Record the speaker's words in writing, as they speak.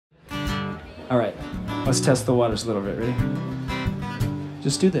All right, let's test the waters a little bit. Ready?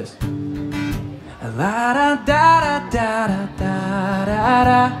 Just do this. La da da da da da da da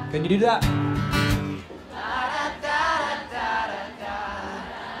da. Can you do that?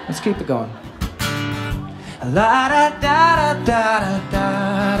 Let's keep it going. La da da da da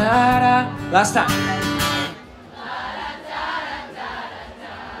da da da. Last time.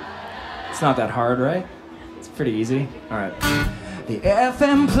 It's not that hard, right? It's pretty easy. All right. The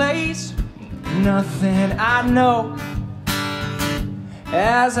FM plays nothing I know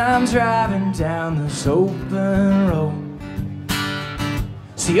as I'm driving down this open road.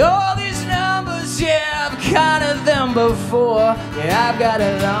 See all these numbers, yeah, I've counted them before. Yeah, I've got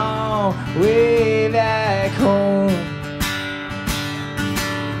a long way back home.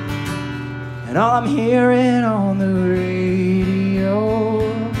 And all I'm hearing on the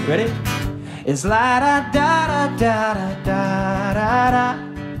radio, ready? Is la da da da da da da da da.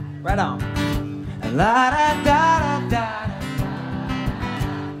 Right on. La da da da da da.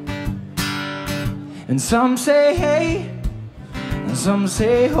 And some say hey, and some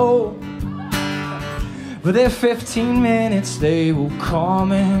say ho. But they're 15 minutes, they will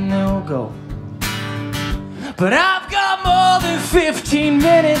come and they'll go. But I've got more than 15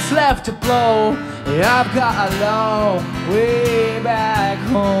 minutes left to blow. Yeah, I've got a long way back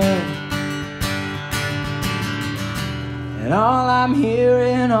home. And all I'm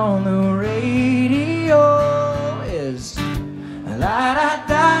hearing on the radio is la da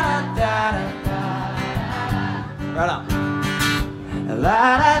da da da da. Right on.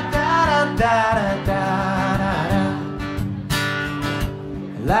 La da da da da da da.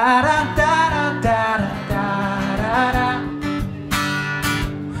 La da da da da da da.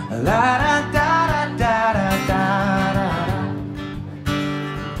 La da da da da da da.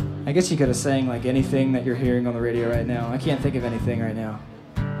 I guess you could have sang like anything that you're hearing on the radio right now. I can't think of anything right now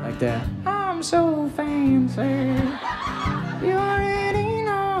like that. I'm so fancy, you already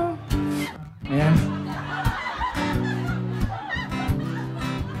know. Man,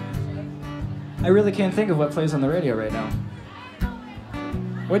 I really can't think of what plays on the radio right now.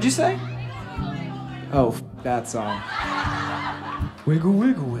 What'd you say? Oh, that song. Wiggle,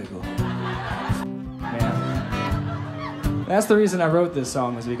 wiggle, wiggle. Man. That's the reason I wrote this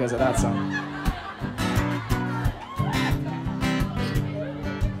song, was because of that song.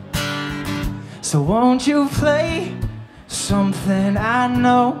 So won't you play something I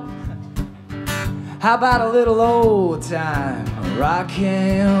know? How about a little old time rock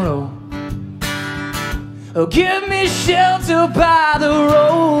and roll? Oh, give me shelter by the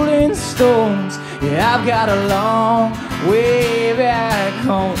Rolling Stones. Yeah, I've got a long way back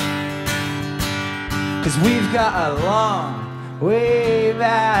home. 'Cause we've got a long way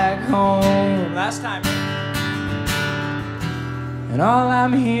back home. Last time. And all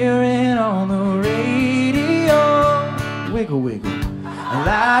I'm hearing on the radio, wiggle, wiggle.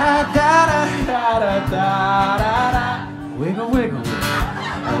 La da da da da da da da. Wiggle, wiggle,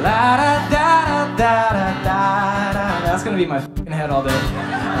 wiggle. La da da da da da da. That's gonna be my fucking head all day.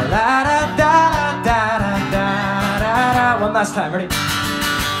 La da da da da da da da. One last time, ready?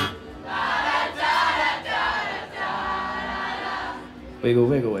 Wiggle,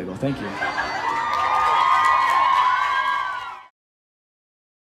 wiggle, wiggle. Thank you.